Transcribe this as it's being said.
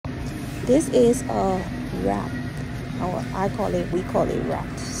This is a wrap. We call it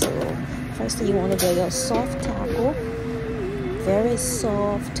wrapped. So first thing, you want to get your soft taco, very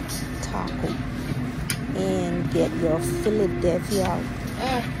soft taco, and get your Philadelphia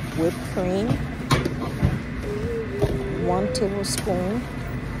whipped cream, 1 tablespoon.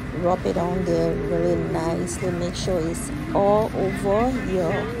 Rub it on there really nicely. Make sure it's all over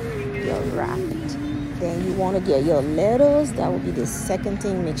your wrap. Then you want to get your lettuce. That will be the second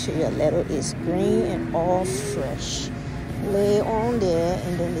thing. Make sure your lettuce is green and all fresh. Lay it on there.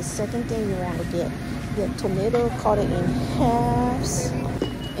 And then the second thing, you want to get your tomato, cut it in halves,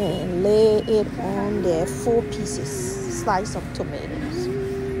 and lay it on there, 4 pieces, slice of tomatoes.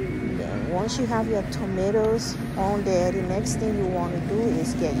 Then once you have your tomatoes on there, the next thing you want to do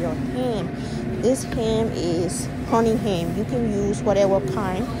is get your ham. This ham is honey ham. You can use whatever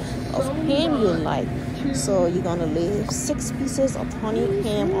kind of ham you like. So you're gonna lay 6 pieces of honey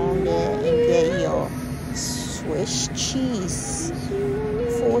ham on there and get your Swiss cheese,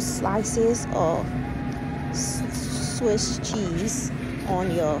 4 slices of Swiss cheese on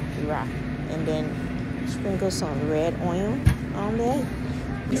your wrap, and then sprinkle some red oil on there.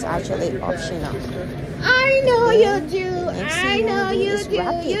 It's actually optional. I know Then you do. I know you do.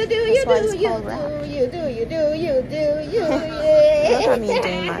 You do. Look at me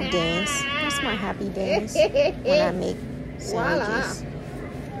doing my dance. That's my happy dance when I make sandwiches.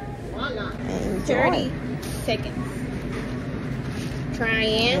 Voila. And 30 seconds.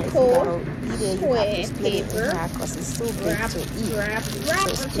 Triangle. Square paper. Because it's so big Wrap, to eat. wrap.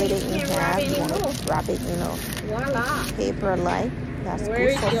 So split it in half. You want to wrap it in a Voila. paper like. That's Where good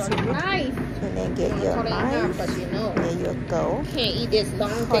is for your food. knife? And then get your Cut it in half, knife. but you know. There you go. Can't eat this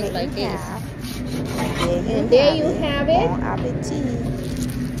long Cut thing it like in this. half. And there you have it. Bon appetit.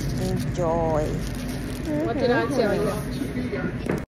 Enjoy. What did I tell you?